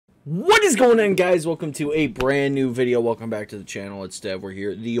What is going on, guys? Welcome to a brand new video. Welcome back to the channel. It's Dev. We're here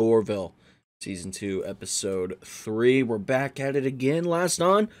at the Orville, Season 2, Episode 3. We're back at it again. Last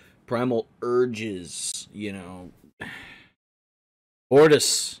on, Primal Urges. You know,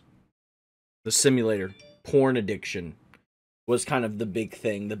 Ortis, the simulator, porn addiction, was kind of the big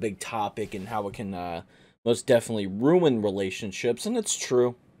thing, the big topic, and how it can most definitely ruin relationships. And it's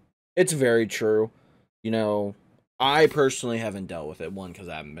true. It's very true. You know, I personally haven't dealt with it. One, because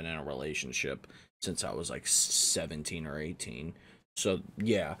I haven't been in a relationship since I was like 17 or 18. So,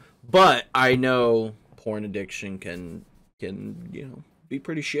 yeah. But I know porn addiction can you know, be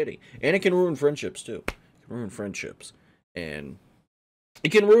pretty shitty. And it can ruin friendships, too. It can ruin friendships. And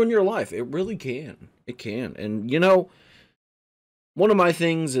it can ruin your life. It really can. It can. And, you know, one of my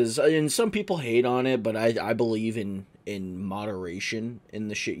things is, and some people hate on it, but I believe in moderation in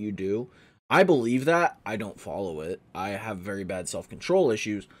the shit you do. I believe that. I don't follow it. I have very bad self-control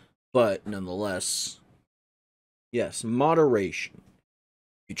issues, but nonetheless, yes, moderation.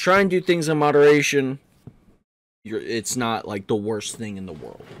 If you try and do things in moderation, it's not like the worst thing in the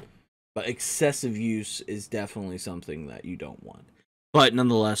world. But excessive use is definitely something that you don't want. But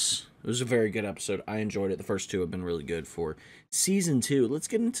nonetheless, it was a very good episode. I enjoyed it. The first two have been really good for Season 2. Let's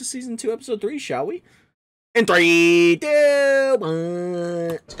get into Season 2, Episode 3, shall we? In 3, 2, 1.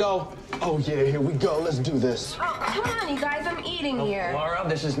 Let's go. Oh, yeah, here we go. Let's do this. Oh, come on, you guys. I'm eating here. Laura,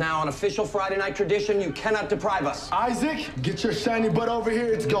 this is now an official Friday night tradition. You cannot deprive us. Isaac, get your shiny butt over here.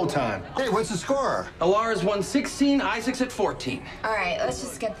 It's go time. Hey, what's the score? Alara's won 16, Isaac's at 14. All right, let's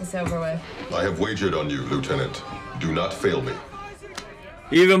just get this over with. I have wagered on you, Lieutenant. Do not fail me.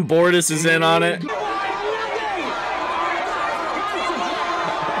 Even Bortis is in on it.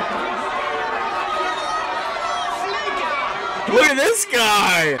 Look at this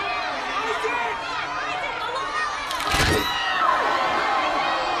guy!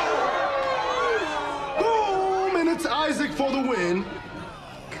 Boom! And it's Isaac for the win.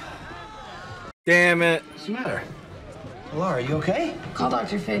 Damn it. What's the matter? Laura, you okay? Call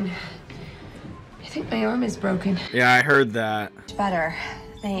Dr. Finn. I think my arm is broken. Yeah, I heard that. Much better.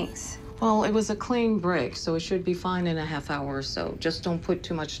 Thanks. Well, it was a clean break, so it should be fine in a half hour or so. Just don't put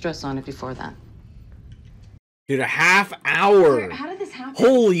too much stress on it before that. Dude, a half hour. How did this happen?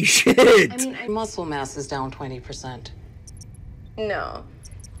 Holy shit. I mean, Muscle mass is down 20%. No.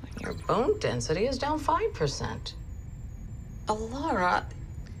 Your bone density is down 5%. Alara,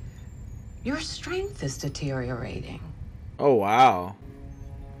 your strength is deteriorating. Oh, wow.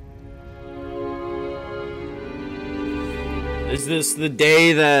 Is this the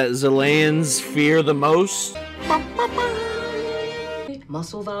day that Zelayans fear the most?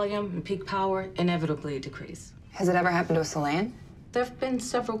 Muscle volume and peak power inevitably decrease. Has it ever happened to a Salayan? There have been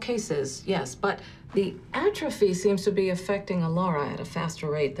several cases, yes, but the atrophy seems to be affecting Alara at a faster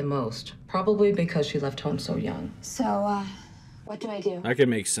rate than most, probably because she left home so young. So, what do I do? That could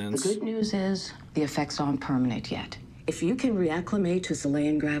make The sense. good news is the effects aren't permanent yet. If you can reacclimate to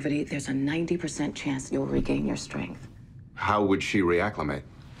Salayan gravity, there's a 90% chance you'll regain your strength. How would she reacclimate?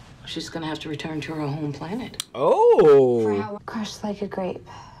 She's gonna have to return to her home planet. Oh. For how crushed like a grape.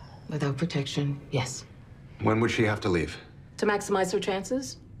 Without protection, yes. When would she have to leave? To maximize her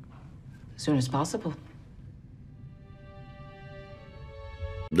chances, as soon as possible.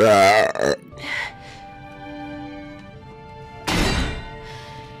 Damn,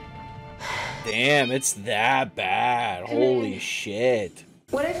 it's that bad. Holy shit.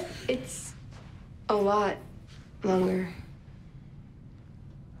 What if it's a lot longer?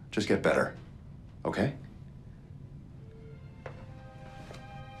 Just get better, okay?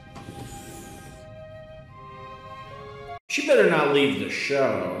 She better not leave the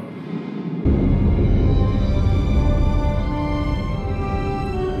show.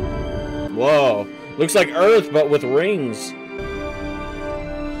 Whoa. Looks like Earth, but with rings.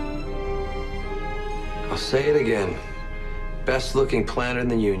 I'll say it again. Best looking planet in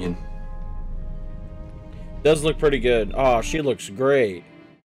the Union. Does look pretty good. Oh, she looks great.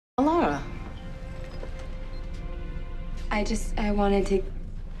 Alara, I wanted to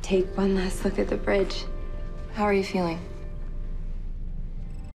take one last look at the bridge. How are you feeling?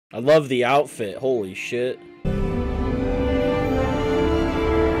 I love the outfit. Holy shit.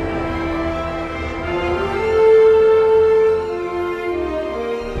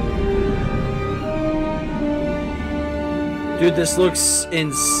 Dude, this looks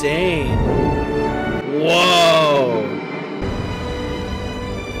insane. Whoa.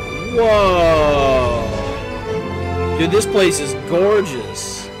 Whoa. Dude, this place is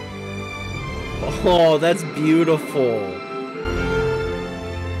gorgeous. Oh, that's beautiful.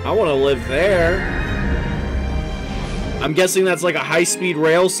 I want to live there. I'm guessing that's like a high-speed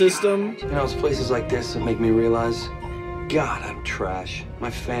rail system. You know, it's places like this that make me realize, God, I'm trash. My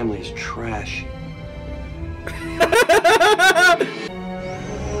family is trash.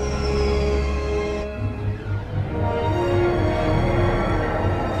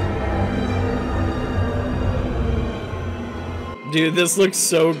 Dude, this looks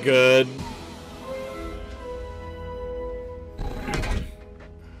so good.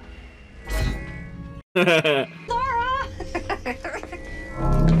 Laura!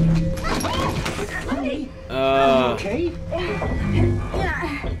 Okay?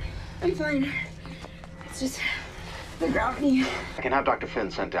 Yeah, I'm fine. It's just the gravity. I can have Dr. Finn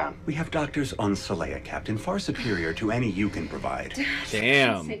sent down. We have doctors on Saleya, Captain, far superior to any you can provide.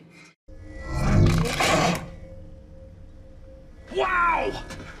 Damn. Wow!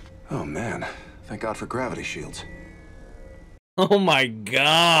 Oh, man. Thank God for gravity shields. Oh my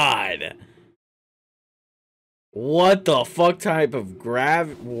god. What the fuck type of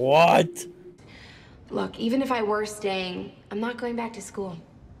what? Look, even if I were staying, I'm not going back to school.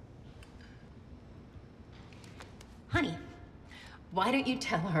 Honey, why don't you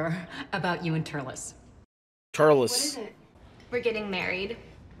tell her about you and Turles? Turles. What is it? We're getting married.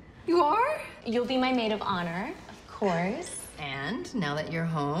 You are? You'll be my maid of honor, of course. And now that you're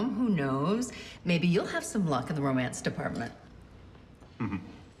home, who knows? Maybe you'll have some luck in the romance department.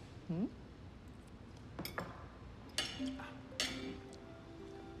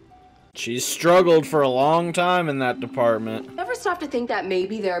 She's struggled for a long time in that department. Ever stop to think that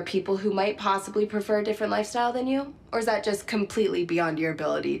maybe there are people who might possibly prefer a different lifestyle than you? Or is that just completely beyond your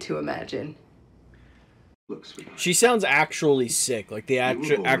ability to imagine? Look, sweetheart. She sounds actually sick. Like the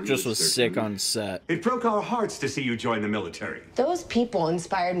actress was sick on set. It broke our hearts to see you join the military. Those people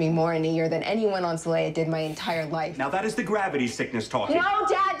inspired me more in a year than anyone on Saleya did my entire life. Now that is the gravity sickness talking. No,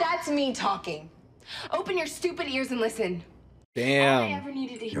 Dad, that's me talking. Open your stupid ears and listen. All I Damn. ever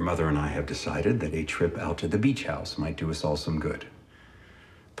needed to hear. Your mother and I have decided that a trip out to the beach house might do us all some good.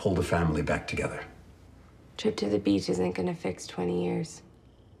 Pull the family back together. Trip to the beach isn't gonna fix 20 years.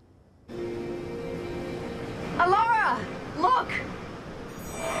 Alara, look!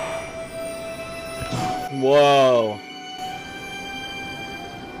 Whoa.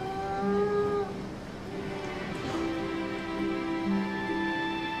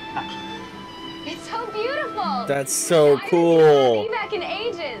 It's so beautiful. That's so I haven't cool. been back in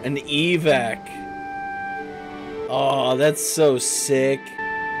ages. An evac. Oh, that's so sick.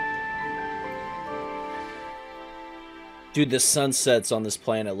 Dude, the sunsets on this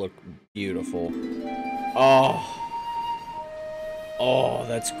planet look beautiful. Oh. Oh,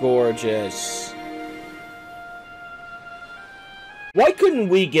 that's gorgeous. Why couldn't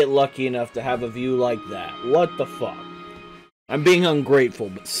we get lucky enough to have a view like that? What the fuck? I'm being ungrateful,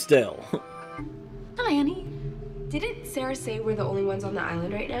 but still. Hi, Annie. Didn't Sarah say we're the only ones on the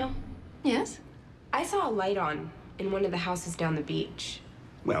island right now? Yes? I saw a light on in one of the houses down the beach.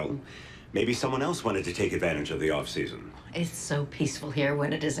 Well, maybe someone else wanted to take advantage of the off-season. It's so peaceful here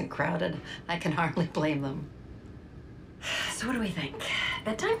when it isn't crowded. I can hardly blame them. So what do we think?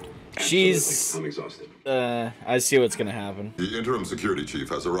 Bedtime? She's... I'm exhausted. I see what's gonna happen. The interim security chief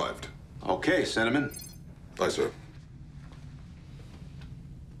has arrived. Okay, Cinnamon. Aye, sir.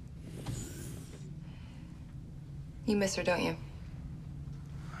 You miss her, don't you?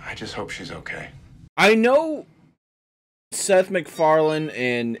 I just hope she's okay. I know Seth MacFarlane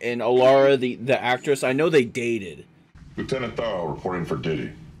and Alara, the actress, I know they dated. Lieutenant Thurl reporting for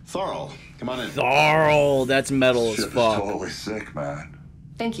duty. Thurl, come on in. Thurl, that's metal as Ship is fuck. totally sick, man.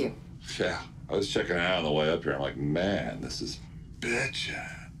 Thank you. Yeah, I was checking it out on the way up here. I'm like, man, this is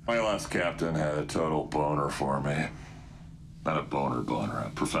bitchin'. My last captain had a total boner for me. Not a boner,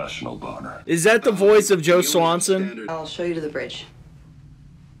 a professional boner. Is that the voice of Joe Swanson? I'll show you to the bridge.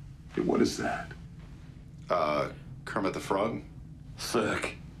 Hey, what is that? Kermit the Frog?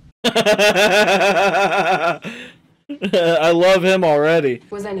 Sick. I love him already.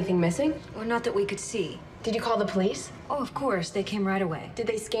 Was anything missing? Or not that we could see. Did you call the police? Oh, of course. They came right away. Did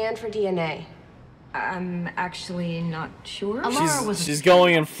they scan for DNA? I'm actually not sure. She's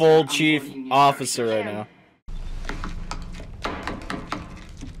going in full chief officer right now.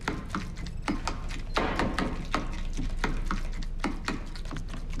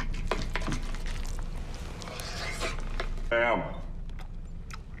 Bam.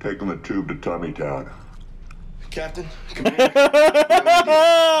 Take him a tube to Tummy Town. Captain, come here.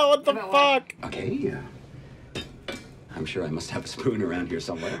 What the fuck? Okay, I'm sure I must have a spoon around here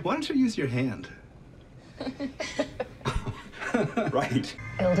somewhere. Why don't you use your hand? Right.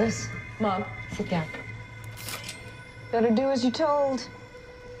 Ildis, Mom, sit down. Better do as you're told.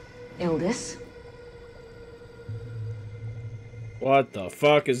 Ildis? What the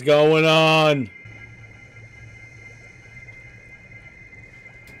fuck is going on?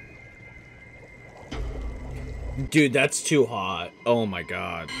 Dude, that's too hot. Oh my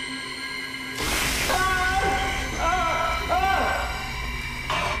god.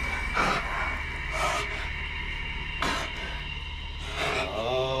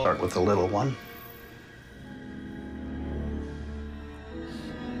 Start with the little one.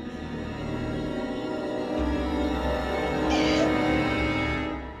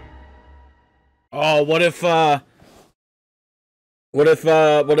 Oh, what if the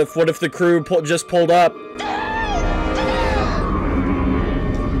crew just pulled up?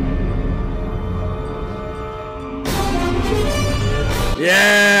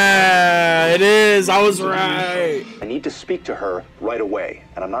 Yeah, it is. I was right. I need to speak to her right away,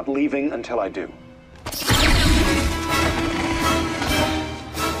 and I'm not leaving until I do.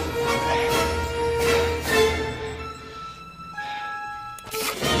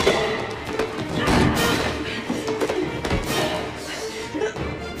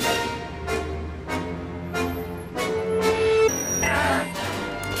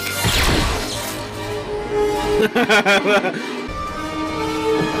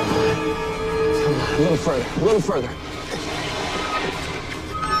 A little further, a little further.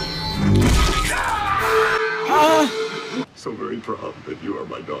 So very proud that you are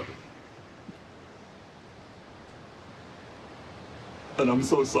my daughter. And I'm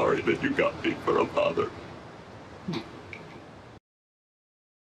so sorry that you got me for a father.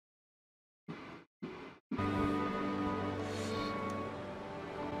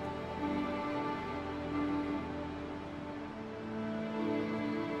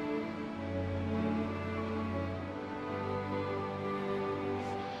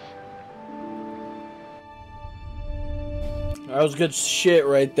 That was good shit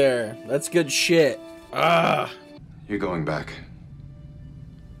right there. That's good shit. Ah. You're going back.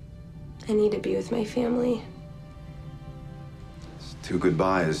 I need to be with my family. It's two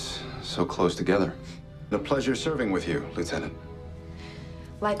goodbyes so close together. A pleasure serving with you, Lieutenant.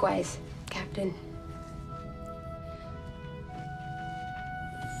 Likewise, Captain.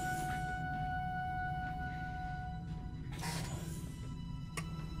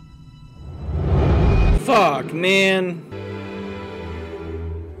 Fuck, man.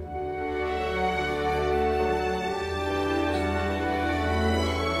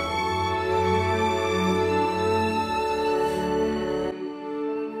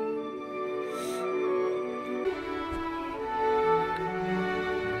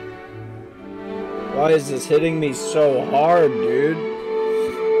 Why is this hitting me so hard, dude?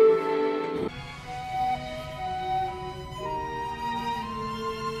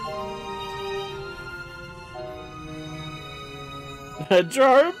 A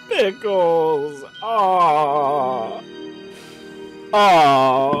jar of pickles. Aww.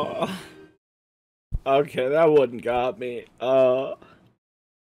 Aww. Okay, that wouldn't got me. Oh,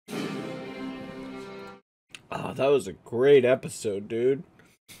 that was a great episode, dude.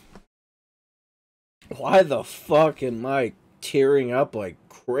 Why the fuck am I tearing up like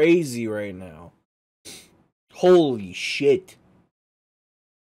crazy right now? Holy shit.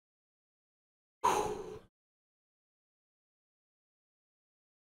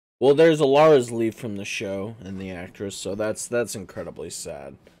 Well, there's Alara's leave from the show and the actress, so that's incredibly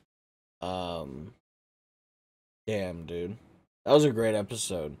sad. Damn, dude. That was a great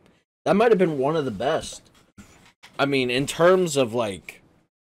episode. That might have been one of the best. I mean, in terms of like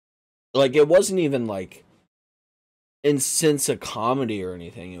it wasn't even like in sense a comedy or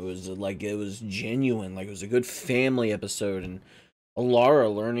anything. It was like it was genuine. Like it was a good family episode, and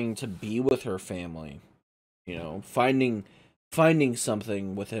Alara learning to be with her family. You know, finding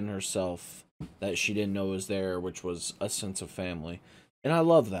something within herself that she didn't know was there, which was a sense of family. And I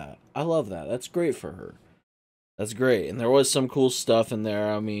love that. I love that. That's great for her. That's great. And there was some cool stuff in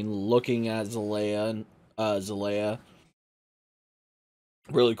there. I mean, looking at Zalea,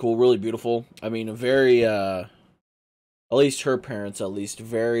 really cool, really beautiful. I mean, a very, at least her parents,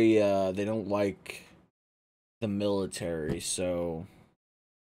 very, they don't like the military, so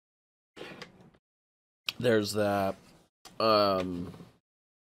there's that. And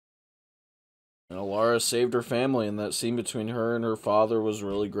Alara saved her family, and that scene between her and her father was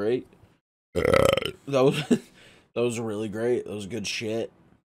really great. That was really great. That was good shit.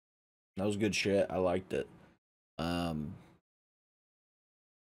 That was good shit. I liked it.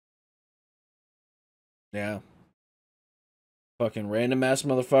 Yeah. Fucking random ass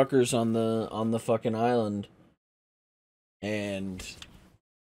motherfuckers on the fucking island. And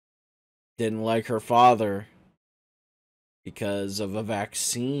didn't like her father because of a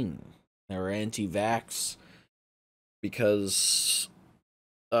vaccine. They were anti-vax. because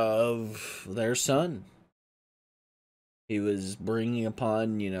of their son. He was bringing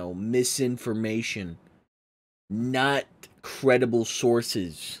upon, misinformation, not credible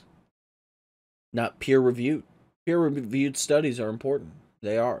sources, not peer-reviewed. Peer-reviewed studies are important.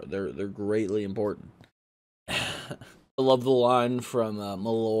 They are. They're greatly important. I love the line from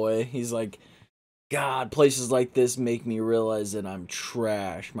Malloy. He's like, God, places like this make me realize that I'm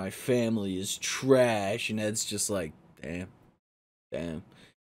trash. My family is trash. And Ed's just like, damn.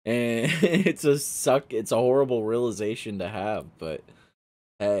 And it's a horrible realization to have, but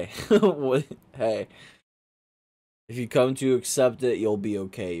hey, hey, if you come to accept it, you'll be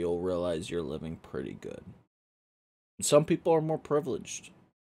okay. You'll realize you're living pretty good. And some people are more privileged.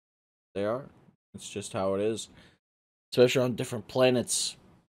 They are. It's just how it is. Especially on different planets.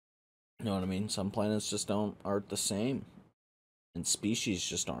 You know what I mean? Some planets just aren't the same. And species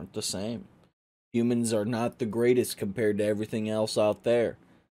just aren't the same. Humans are not the greatest compared to everything else out there.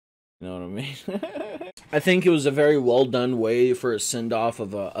 You know what I mean? I think it was a very well done way for a send off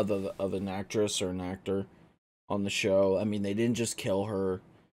of an actress or an actor on the show. I mean, they didn't just kill her;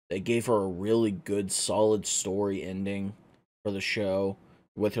 they gave her a really good, solid story ending for the show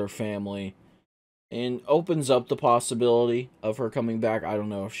with her family, and opens up the possibility of her coming back. I don't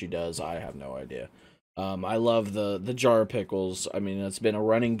know if she does. I have no idea. I love the jar of pickles. I mean, it's been a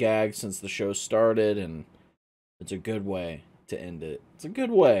running gag since the show started, and it's a good way to end it. It's a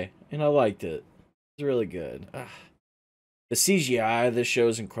good way, and I liked it. It's really good. The CGI of this show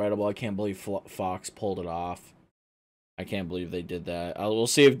is incredible. I can't believe Fox pulled it off. I can't believe they did that. We'll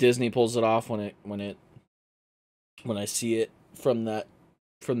see if Disney pulls it off when I see it from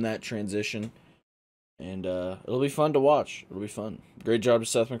that transition, and it'll be fun to watch. It'll be fun. Great job to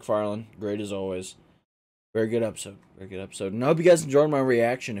Seth MacFarlane. Great as always. Very good episode. Very good episode. And I hope you guys enjoyed my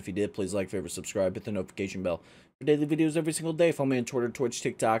reaction. If you did, please like, favorite, subscribe, hit the notification bell for daily videos every single day. Follow me on Twitter, Twitch,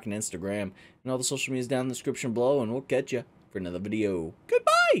 TikTok, and Instagram. And all the social medias down in the description below. And we'll catch you for another video.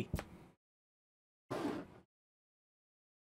 Goodbye!